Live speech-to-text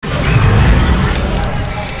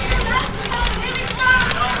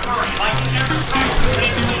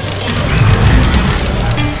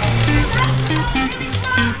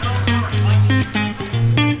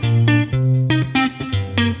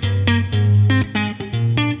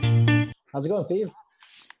How's it going, Steve?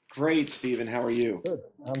 Great, Stephen. How are you? Good.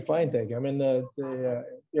 I'm fine, thank you. I'm in the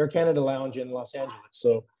Air Canada Lounge in Los Angeles.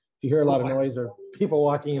 So if you hear a lot of Oh, noise or people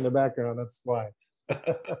walking in the background, that's why.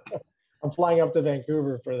 I'm flying up to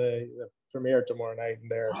Vancouver for the premiere tomorrow night and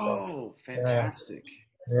there. So oh, yeah, fantastic.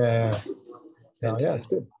 yeah. So yeah, it's Fantastic.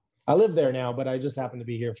 good. I live there now, but I just happen to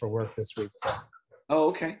be here for work this week. So Oh,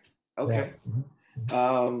 okay. yeah. Okay.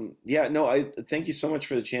 Yeah, no, I thank you so much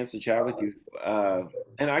for the chance to chat with you.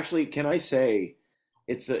 And actually, can I say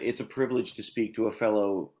it's a privilege to speak to a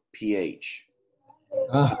fellow PH.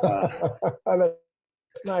 Uh,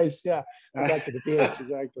 That's nice. Yeah, exactly. The PH,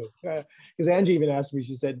 exactly. Because Angie even asked me,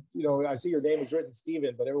 she said, I see your name is written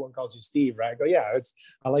Steven, but everyone calls you Steve, right? I go, yeah,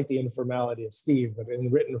 I like the informality of Steve, but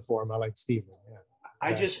in written form, I like Steven. Yeah, I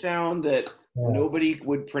exactly. just found that Yeah. nobody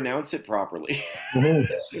would pronounce it properly. Mhm.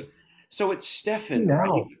 So it's Stefan,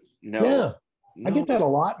 right? Now, No, yeah, I no get that way. a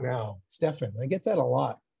lot now, Stefan. I get that a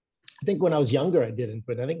lot. I think when I was younger, I didn't,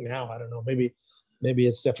 but I think now, I don't know, maybe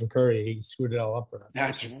it's Stephen Curry. He screwed it all up for us or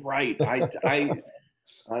That's something. right.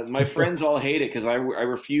 My friends all hate it because I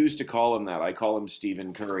refuse to call him that. I call him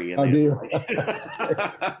Stephen Curry, and Oh, they do don't you? That's great.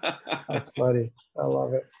 like That's funny. I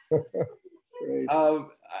love it. Great.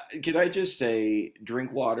 Can I just say,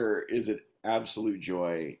 Drinkwater is an absolute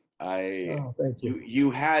joy. Oh, thank you.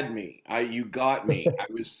 You had me. You got me. I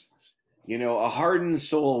was, a hardened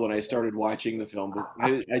soul when I started watching the film, but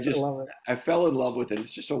I I just, love it. I fell in love with it.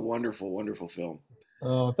 It's just a wonderful, wonderful film.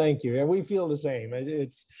 Oh, thank you. And we feel the same.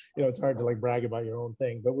 It's hard to like brag about your own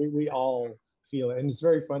thing, but we all feel it. And it's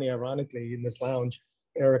very funny, ironically, in this lounge,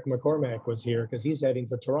 Eric McCormack was here because he's heading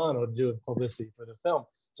to Toronto to do publicity for the film.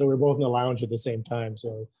 So we're both in the lounge at the same time.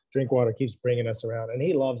 So Drinkwater keeps bringing us around, and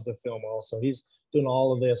he loves the film also. He's doing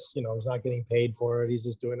all of this, he's not getting paid for it. He's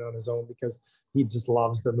just doing it on his own because he just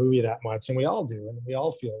loves the movie that much. And we all do. And we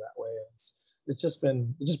all feel that way. It just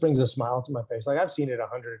brings a smile to my face. Like I've seen it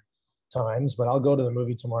 100 times, but I'll go to the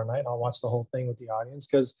movie tomorrow night and I'll watch the whole thing with the audience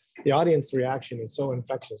because the audience reaction is so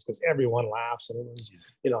infectious because everyone laughs and everyone's,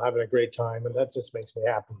 having a great time. And that just makes me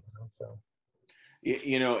happy. So,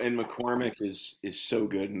 And McCormick is so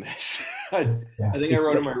good in this. I yeah, think I he's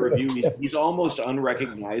wrote so in my good. review he's almost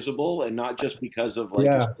unrecognizable, and not just because of like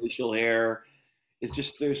his Yeah. facial hair. It's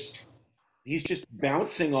just he's just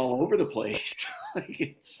bouncing all over the place. like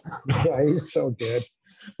it's Yeah, he's so good.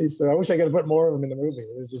 I wish I could have put more of him in the movie.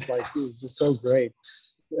 It was just like, he was just so great.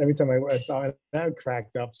 Every time I saw it, I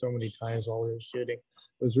cracked up so many times while we were shooting.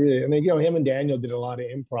 It was really, and then, him and Daniel did a lot of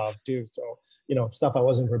improv too. So, stuff I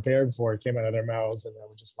wasn't prepared for came out of their mouths and I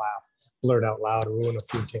would just laugh, blurt out loud, ruin a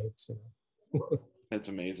few takes. That's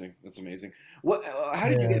amazing. That's amazing. What? How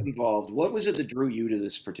did you Yeah. get involved? What was it that drew you to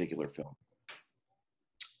this particular film?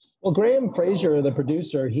 Well, Graham Fraser, the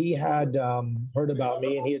producer, he had heard about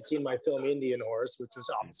me and he had seen my film Indian Horse, which was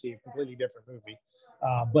obviously a completely different movie.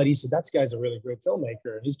 But he said, that guy's a really great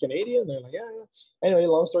filmmaker. He's Canadian. They're like, yeah, yeah. Anyway,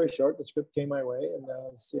 long story short, the script came my way. And,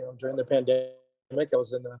 during the pandemic, I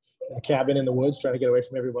was in a cabin in the woods trying to get away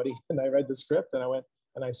from everybody. And I read the script and I went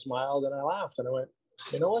and I smiled and I laughed. And I went,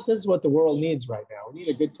 you know what? This is what the world needs right now. We need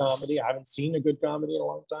a good comedy. I haven't seen a good comedy in a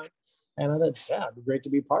long time. And I thought, yeah, it'd be great to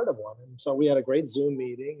be part of one. And so we had a great Zoom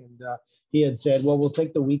meeting. And he had said, well, we'll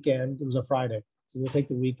take the weekend. It was a Friday. So we'll take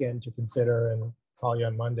the weekend to consider and call you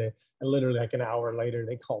on Monday. And literally like an hour later,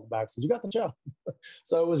 they called back, said, you got the job.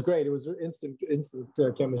 So it was great. It was instant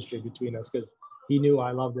chemistry between us because he knew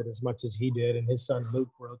I loved it as much as he did. And his son, Luke,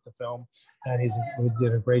 wrote the film and he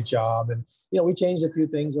did a great job. And, we changed a few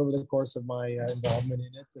things over the course of my involvement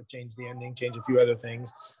in it to change the ending, change a few other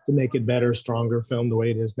things to make it better, stronger film the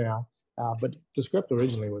way it is now. But the script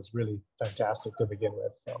originally was really fantastic to begin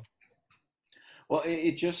with. So. Well,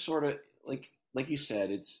 it just sort of like you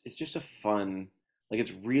said, it's just a fun, like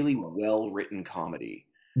it's really well written comedy,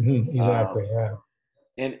 Exactly. um,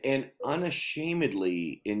 Yeah. and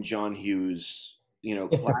unashamedly in John Hughes,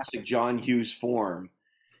 classic John Hughes form.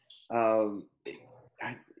 Um,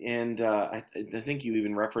 I think you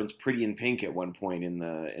even referenced Pretty in Pink at one point in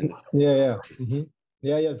the. Yeah.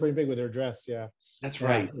 Yeah. Yeah. Pretty big with her dress. Yeah. That's Yeah.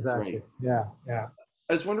 right. That's right. Exactly. Yeah. Yeah.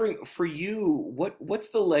 I was wondering for you, what's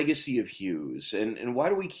the legacy of Hughes, and why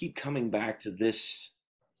do we keep coming back to this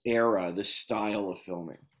era, this style of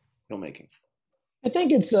filmmaking? I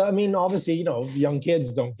think it's, obviously, young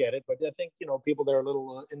kids don't get it, but I think, people that are a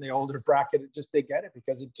little in the older bracket, they get it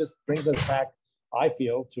because it just brings us back, I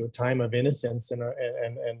feel, to a time of innocence and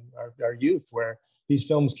our youth where these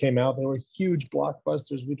films came out. They were huge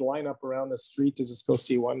blockbusters. We'd line up around the street to just go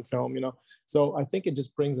see one film, So I think it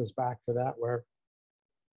just brings us back to that where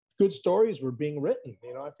good stories were being written.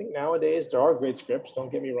 I think nowadays there are great scripts,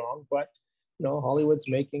 don't get me wrong, but Hollywood's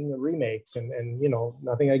making remakes, and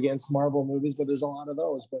nothing against Marvel movies, but there's a lot of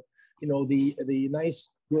those. But the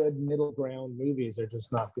nice, good middle ground movies are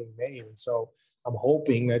just not being made, and so I'm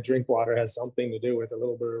hoping that Drinkwater has something to do with a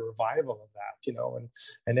little bit of revival of that,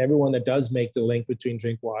 and everyone that does make the link between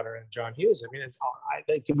Drinkwater and John Hughes. I mean,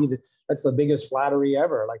 it can be that's the biggest flattery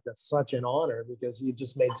ever. Like, that's such an honor because he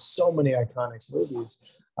just made so many iconic movies.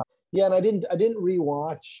 Yeah, and I didn't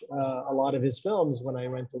rewatch a lot of his films when I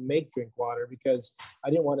went to make Drinkwater because I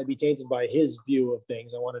didn't want to be tainted by his view of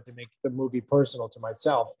things. I wanted to make the movie personal to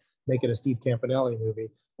myself, make it a Steve Campanelli movie,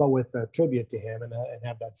 but with a tribute to him and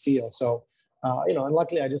have that feel. So, and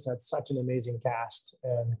luckily I just had such an amazing cast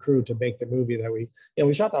and crew to make the movie that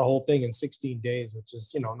we shot that whole thing in 16 days, which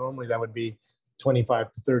is, normally that would be 25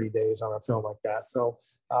 to 30 days on a film like that. So,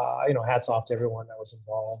 hats off to everyone that was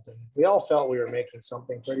involved. And we all felt we were making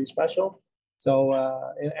something pretty special. So,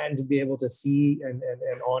 and to be able to see and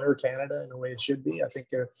honor Canada in the way it should be, I think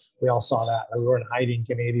we all saw that. We weren't hiding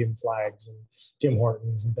Canadian flags and Tim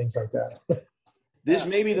Hortons and things like that. This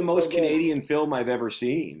may be the most Canadian film I've ever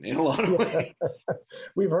seen in a lot of ways.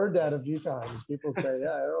 We've heard that a few times. People say,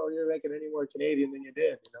 you're making any more Canadian than you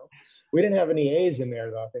did, We didn't have any A's in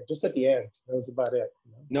there, though, I think, just at the end. That was about it.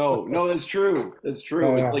 No, that's true. That's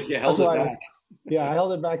true. It's like you held it back. I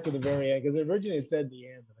held it back to the very end because originally it said the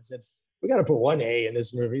end. And I said, we got to put one A in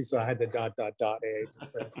this movie. So I had the ...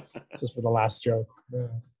 A just for the last joke. Yeah.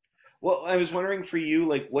 Well, I was wondering for you,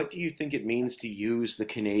 like, what do you think it means to use the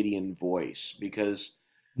Canadian voice? Because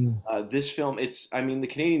this film, the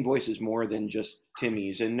Canadian voice is more than just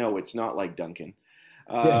Timmy's. And no, it's not like Duncan.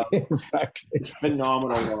 Yeah, exactly. It's a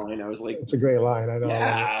phenomenal line. I was like, it's a great line. I know.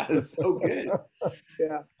 Yeah, it's so good.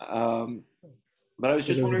 Yeah. But I was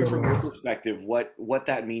just wondering from your perspective, what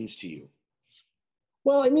that means to you.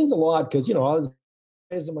 Well, it means a lot because, I was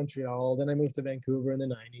raised in Montreal, then I moved to Vancouver in the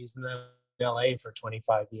 90s, and then LA for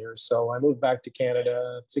 25 years. So I moved back to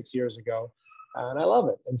Canada 6 years ago, and I love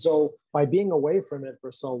it. And so by being away from it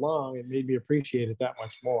for so long, it made me appreciate it that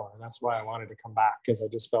much more. And that's why I wanted to come back, because I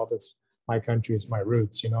just felt it's my country, it's my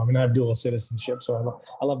roots. I have dual citizenship, so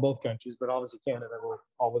I love both countries, but obviously Canada will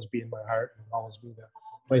always be in my heart and always be the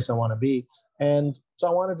place I want to be. And so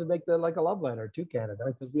I wanted to make that like a love letter to Canada,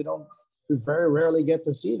 because we very rarely get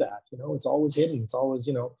to see that. It's always hidden. It's always,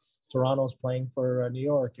 Toronto's playing for New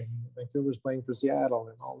York and Vancouver's playing for Seattle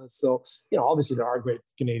and all this. So, obviously there are great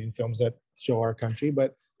Canadian films that show our country,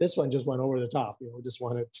 but this one just went over the top. Didn't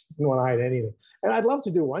want to hide anything. And I'd love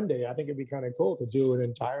to do one day. I think it'd be kind of cool to do an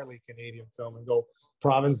entirely Canadian film and go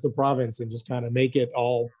province to province and just kind of make it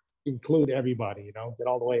all include everybody. Get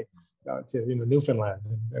all the way to Newfoundland.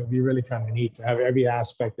 And it would be really kind of neat to have every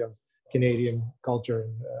aspect of Canadian culture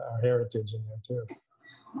and our heritage in there too.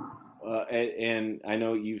 And I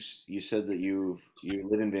know you said that you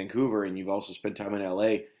live in Vancouver and you've also spent time in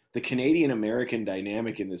LA. The Canadian American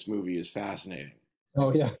dynamic in this movie is fascinating.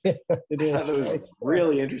 Oh yeah, it is. It was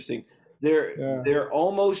really interesting. They're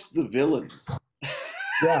almost the villains.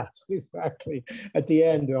 Yes, exactly. At the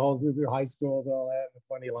end, they all do their high schools, all that. The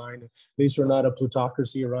funny line: "At least we're not a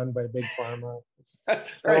plutocracy run by Big Pharma."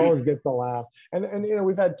 That's right. It always gets a laugh. And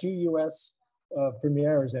we've had 2 U.S.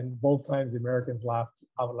 Premieres, and both times the Americans laughed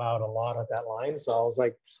out loud a lot at that line. So I was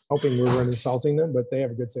like hoping we weren't insulting them, but they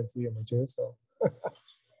have a good sense of humor too. So.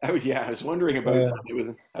 I was wondering about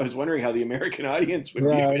that. I was wondering how the American audience would.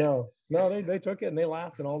 Yeah, I know. No, they took it and they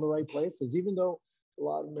laughed in all the right places, even though a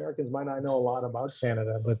lot of Americans might not know a lot about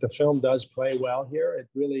Canada, but the film does play well here. It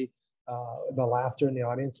really, the laughter in the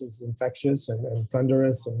audience is infectious and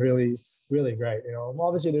thunderous and really, really great.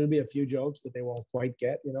 Obviously there'll be a few jokes that they won't quite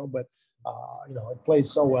get, but it plays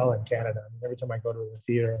so well in Canada. And every time I go to the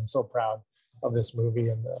theater, I'm so proud of this movie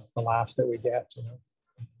and the laughs that we get.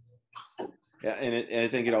 Yeah, and I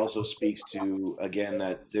think it also speaks to, again,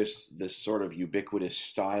 that there's this sort of ubiquitous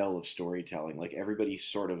style of storytelling. Like, everybody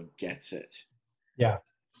sort of gets it. Yeah.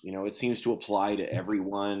 It seems to apply to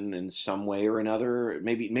everyone in some way or another.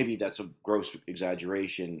 Maybe that's a gross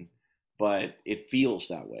exaggeration, but it feels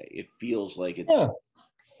that way. It feels like it's. Yeah.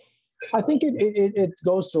 I think it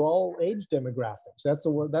goes to all age demographics. That's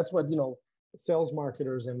what sales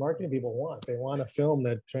marketers and marketing people want. They want a film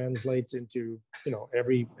that translates into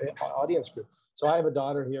every audience group. So I have a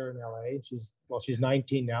daughter here in LA. She's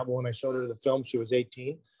 19 now, but when I showed her the film, she was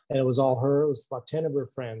 18, and it was all her. It was about 10 of her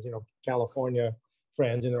friends, California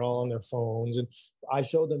friends, and they're all on their phones. And I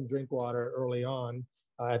showed them Drinkwater early on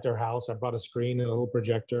at their house. I brought a screen and a little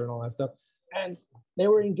projector and all that stuff, and they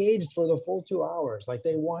were engaged for the full 2 hours. Like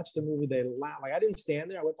they watched the movie, they laughed. Like I didn't stand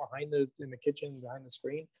there. I went behind in the kitchen behind the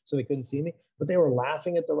screen so they couldn't see me. But they were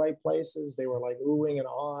laughing at the right places. They were like oohing and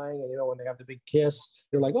awing. And you know, when they have the big kiss,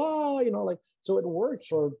 they're like, oh, you know, like so it worked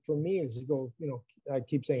for me as you go, you know, I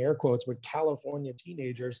keep saying air quotes, with California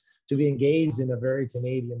teenagers to be engaged in a very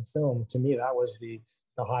Canadian film. To me, that was the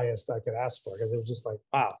highest I could ask for, because it was just like,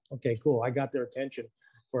 wow, okay, cool. I got their attention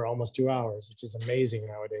for almost 2 hours, which is amazing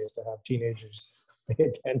nowadays to have teenagers pay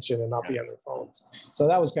attention and not be on their phones. So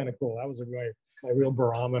that was kind of cool. That was my real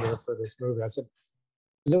barometer for this movie. I said,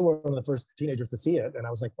 because they were one of the first teenagers to see it, and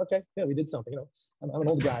I was like, okay, yeah, we did something. You know, I'm an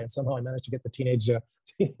old guy, and somehow I managed to get the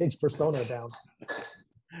teenage persona down.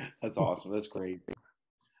 That's awesome. That's great.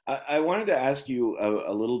 I wanted to ask you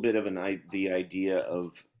a little bit of the idea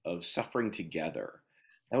of suffering together.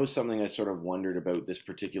 That was something I sort of wondered about this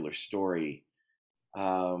particular story.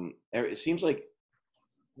 It seems like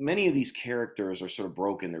many of these characters are sort of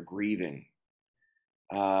broken; they're grieving.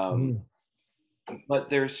 Um, but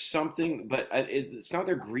there's something, but it's not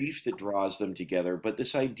their grief that draws them together, but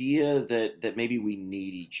this idea that maybe we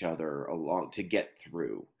need each other along to get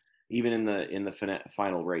through, even in the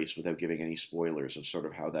final race, without giving any spoilers of sort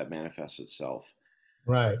of how that manifests itself.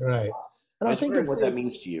 Right, right. And I I was think wondering what that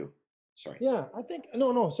means to you. Sorry. yeah, I think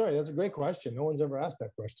no, sorry, that's a great question. No one's ever asked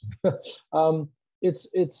that question.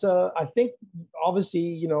 It's I think obviously,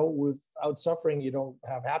 you know, without suffering you don't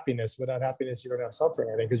have happiness. Without happiness you don't have suffering,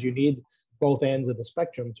 I think, because you need both ends of the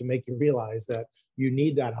spectrum to make you realize that you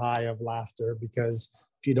need that high of laughter, because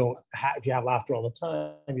if you have laughter all the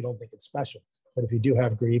time, you don't think it's special. But if you do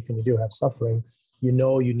have grief and you do have suffering, you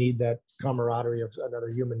know you need that camaraderie of another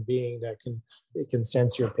human being that can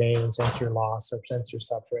sense your pain, sense your loss, or sense your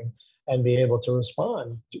suffering, and be able to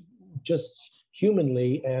respond just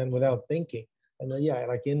humanly and without thinking. And then, yeah,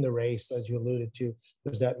 like in the race, as you alluded to,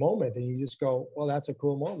 there's that moment, and you just go, well, that's a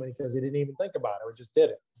cool moment, because they didn't even think about it, or just did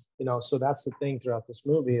it. You know, so that's the thing throughout this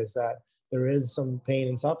movie, is that there is some pain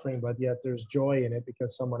and suffering, but yet there's joy in it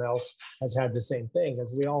because someone else has had the same thing.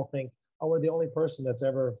 As we all think, oh, we're the only person that's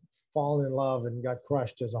ever fallen in love and got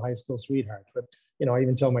crushed as a high school sweetheart. But, you know, I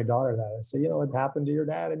even tell my daughter that. I say, you know, it happened to your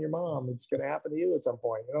dad and your mom. It's going to happen to you at some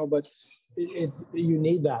point, you know, but you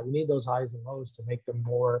need that. You need those highs and lows to make them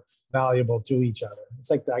more valuable to each other.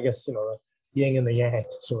 It's like, I guess, you know, the yin and the yang,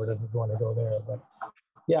 sort of, if you want to go there. But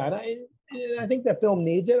yeah, and I think that film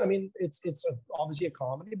needs it. I mean, it's obviously a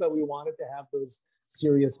comedy, but we wanted to have those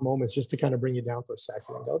serious moments just to kind of bring you down for a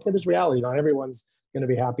second and go, okay, there's reality. Not everyone's going to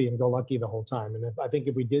be happy and go lucky the whole time. And I think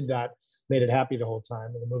if we did that, made it happy the whole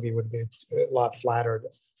time, the movie would be a lot flatter,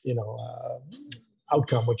 you know,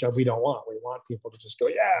 outcome, which we don't want. We want people to just go,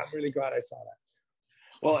 yeah, I'm really glad I saw that.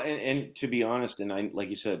 Well, and to be honest, like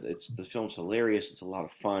you said, the film's hilarious. It's a lot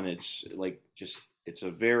of fun. It's it's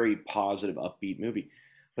a very positive, upbeat movie.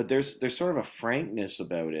 But there's sort of a frankness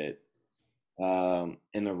about it, and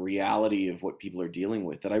the reality of what people are dealing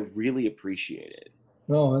with that I really appreciated.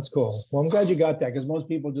 Oh, that's cool. Well, I'm glad you got that, because most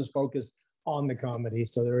people just focus on the comedy.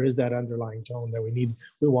 So there is that underlying tone that we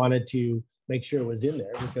wanted to make sure was in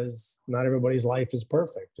there, because not everybody's life is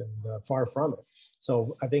perfect, and far from it.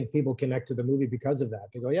 So I think people connect to the movie because of that.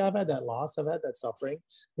 They go, yeah, I've had that loss, I've had that suffering,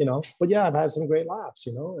 you know, but yeah, I've had some great laughs,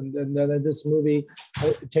 you know, and then this movie,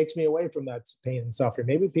 it takes me away from that pain and suffering.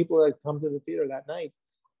 Maybe people that come to the theater that night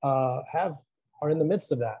are in the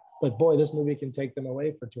midst of that. But boy, this movie can take them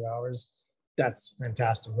away for 2 hours. That's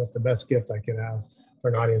fantastic. That's the best gift I could have for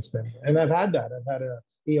an audience member. And I've had that. I've had a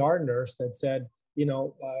ER nurse that said, you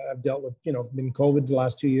know, I've dealt with, you know, been COVID the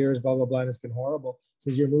last 2 years, blah, blah, blah, and it's been horrible.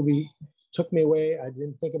 Says, your movie took me away. I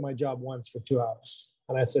didn't think of my job once for 2 hours.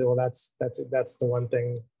 And I said, well, that's the one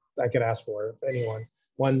thing I could ask for. If anyone,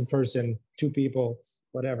 one person, two people,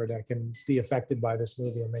 whatever, that can be affected by this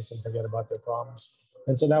movie and make them forget about their problems.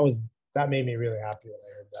 And so that made me really happy when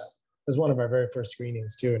I heard that. It was one of our very first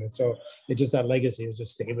screenings too. And it just, that legacy has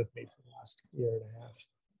just stayed with me for the last year and a half.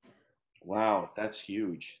 Wow, that's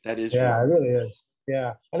huge. That is. Yeah, it really is.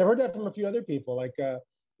 Yeah. And I've heard that from a few other people. Like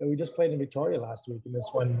we just played in Victoria last week, and this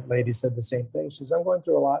one lady said the same thing. She says, I'm going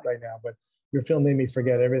through a lot right now, but your film made me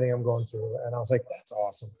forget everything I'm going through. And I was like, that's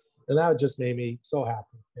awesome. And that just made me so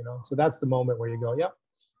happy, you know? So that's the moment where you go, yep,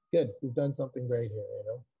 good. We've done something great here, you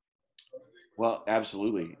know? Well,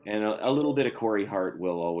 absolutely. And a little bit of Corey Hart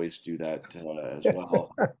will always do that as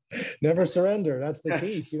well. Never surrender. That's the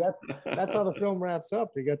key. See, that's how the film wraps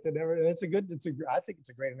up. You get to never, and I think it's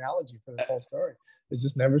a great analogy for this whole story. It's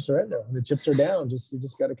just never surrender. When the chips are down, you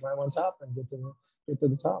just got to climb on top and get to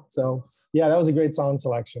the top. So yeah, that was a great song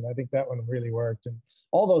selection. I think that one really worked. And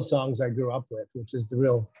all those songs I grew up with, which is the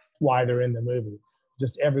real why they're in the movie.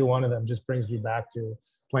 just every one of them just brings me back to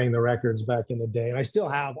playing the records back in the day. And I still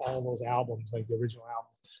have all those albums, like the original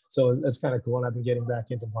albums. So that's kind of cool. And I've been getting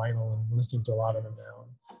back into vinyl and listening to a lot of them now.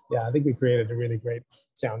 And yeah, I think we created a really great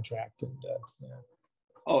soundtrack. And yeah.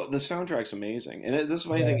 Oh, the soundtrack's amazing. And this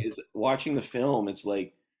funny thing is, watching the film, it's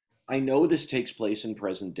like, I know this takes place in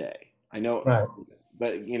present day. I know, Right.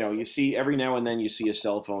 but you know, you see every now and then you see a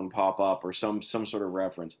cell phone pop up or some sort of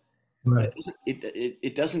reference. Right.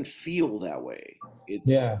 It doesn't feel that way.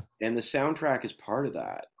 And the soundtrack is part of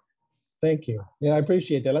that. Thank you. Yeah, I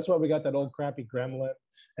appreciate that. That's why we got that old crappy Gremlin,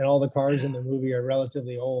 and all the cars in the movie are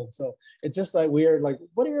relatively old. So it's just like weird, like,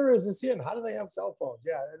 what era is this in? How do they have cell phones?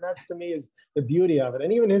 Yeah, and that to me is the beauty of it.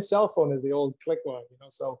 And even his cell phone is the old click one, you know,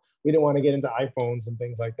 so we didn't want to get into iPhones and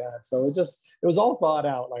things like that. So it was all thought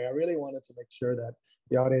out. Like, I really wanted to make sure that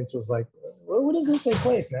the audience was like, well, what does this take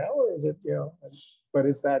place now? Or is it, you know, but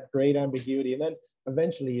it's that great ambiguity. And then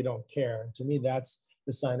eventually you don't care. And to me, that's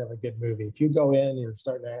the sign of a good movie. If you go in, you're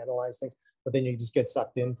starting to analyze things, but then you just get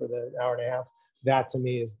sucked in for the hour and a half. That to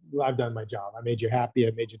me is, I've done my job. I made you happy.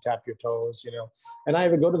 I made you tap your toes, you know. And I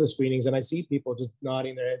even go to the screenings and I see people just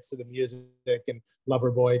nodding their heads to the music and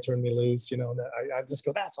Loverboy, Turn Me Loose, you know. And I just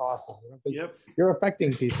go, that's awesome. You know, yep. You're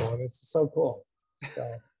affecting people, and it's so cool.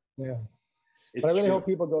 So, yeah. But I really hope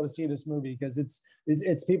people go to see this movie, because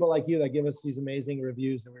it's people like you that give us these amazing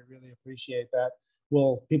reviews, and we really appreciate that.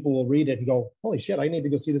 Well, people will read it and go, holy shit, I need to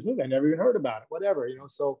go see this movie. I never even heard about it, whatever, you know.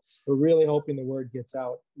 So we're really hoping the word gets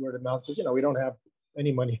out, word of mouth, because, you know, we don't have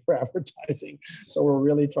any money for advertising. So we're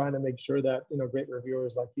really trying to make sure that, you know, great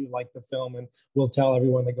reviewers like you like the film, and we'll tell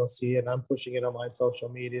everyone to go see it. And I'm pushing it on my social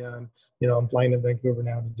media, and, you know, I'm flying to Vancouver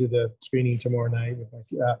now to do the screening tomorrow night with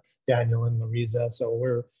my, Daniel and Marisa. So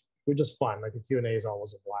we're just fun. Like, the Q&A is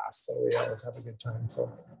always a blast. So we always have a good time. So,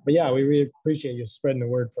 but yeah, we really appreciate you spreading the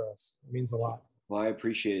word for us. It means a lot. Well, I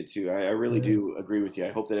appreciate it too. I really do agree with you.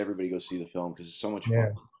 I hope that everybody goes see the film, because it's so much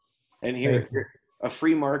fun. And here, a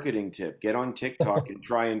free marketing tip: get on TikTok and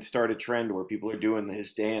try and start a trend where people are doing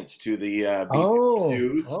his dance to the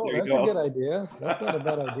Beat. That's a good idea. That's not a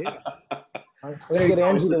bad idea. I'm gonna get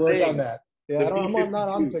Angie to work on that. Yeah, I'm not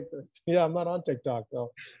on TikTok. Yeah, I'm not on TikTok,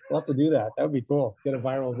 so we'll have to do that. That would be cool. Get a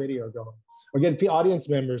viral video going, or get audience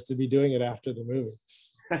members to be doing it after the movie.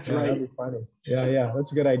 That's right. That'd be funny. Yeah,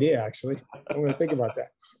 that's a good idea, actually. I'm going to think about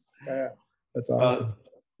that. Yeah, that's awesome.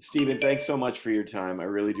 Stephen, thanks so much for your time. I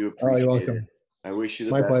really do appreciate it. You're welcome. I wish you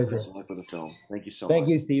the best. My pleasure. Luck with the film. Thank you so much. Thank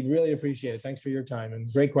you, Steve. Really appreciate it. Thanks for your time, and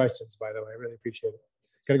great questions, by the way. I really appreciate it.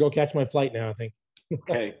 Got to go catch my flight now, I think.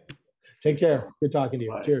 Okay. Take care. Good talking to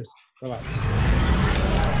you. Bye. Cheers. Bye-bye.